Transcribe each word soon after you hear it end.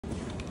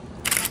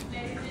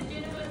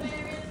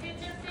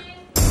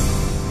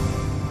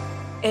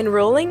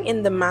Enrolling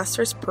in the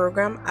master's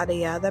program at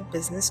EADA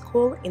Business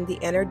School in the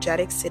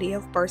energetic city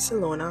of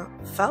Barcelona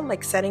felt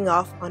like setting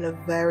off on a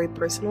very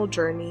personal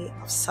journey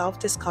of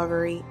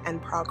self-discovery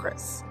and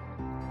progress.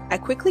 I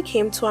quickly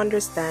came to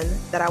understand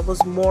that I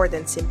was more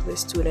than simply a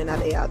student at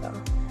EADA.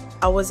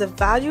 I was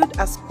valued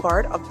as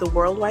part of the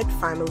worldwide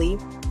family,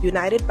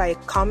 united by a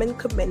common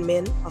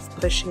commitment of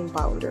pushing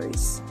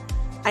boundaries.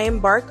 I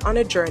embarked on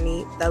a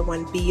journey that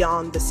went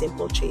beyond the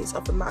simple chase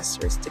of a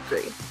master's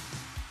degree.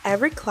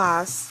 Every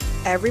class,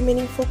 every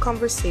meaningful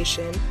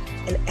conversation,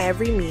 and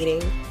every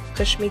meeting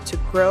pushed me to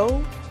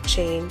grow,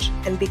 change,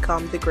 and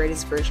become the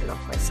greatest version of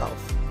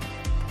myself.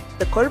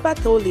 The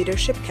Corbato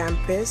Leadership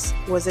Campus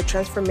was a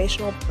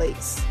transformational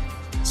place.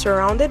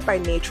 Surrounded by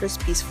nature's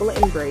peaceful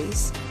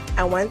embrace,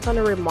 I went on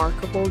a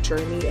remarkable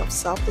journey of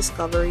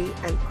self-discovery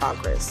and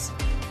progress.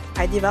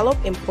 I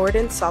developed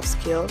important soft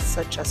skills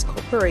such as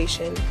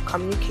cooperation,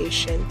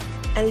 communication,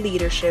 and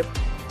leadership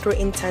through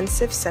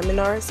intensive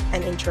seminars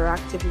and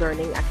interactive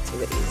learning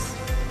activities.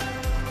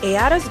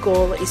 EADA's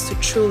goal is to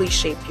truly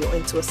shape you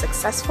into a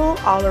successful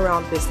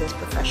all-around business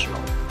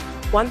professional.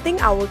 One thing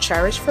I will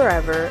cherish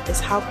forever is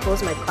how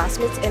close my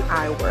classmates and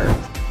I were.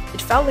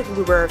 It felt like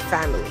we were a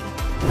family.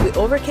 We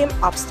overcame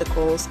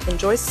obstacles,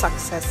 enjoyed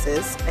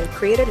successes, and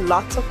created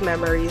lots of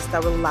memories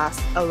that will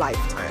last a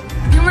lifetime.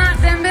 Diouma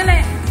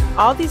Dembele.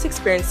 All these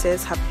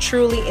experiences have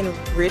truly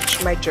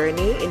enriched my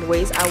journey in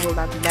ways I would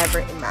have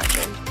never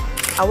imagined.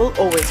 I will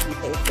always be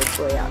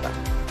thankful to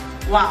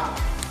EADA. Wow,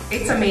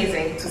 it's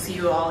amazing to see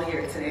you all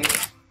here today.